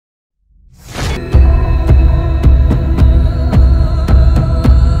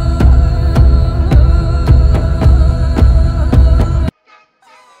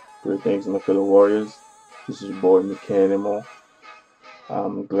Greetings, my fellow warriors. This is your boy Meckanimal.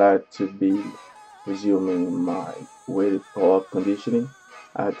 I'm glad to be resuming my weighted pull-up conditioning.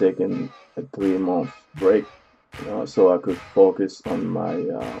 I had taken a 3 month break so I could focus on my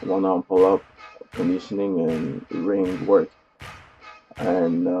one-arm pull-up conditioning and ring work.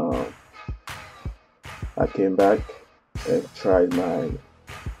 And I came back and tried my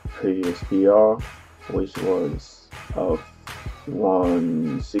previous PR, which was of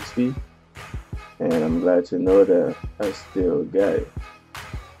 160, and I'm glad to know that I still got it.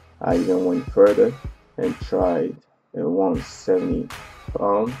 I even went further and tried a 170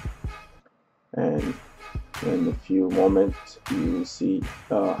 pound, and in a few moments you will see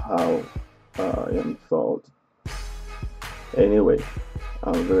how I am felt. Anyway,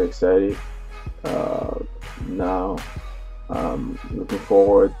 I'm very excited. Now I'm looking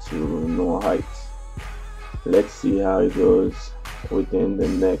forward to more heights. Let's see how it goes within the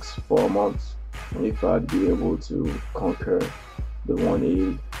next 4 months, if I'd be able to conquer the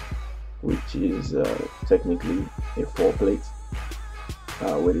 180, which is technically a 4-plate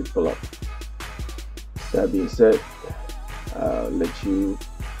weighted pull-up. That being said, I'll let you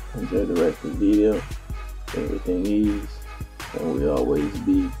enjoy the rest of the video. Everything is and will always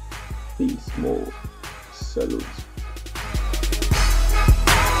be peace mode. Salute.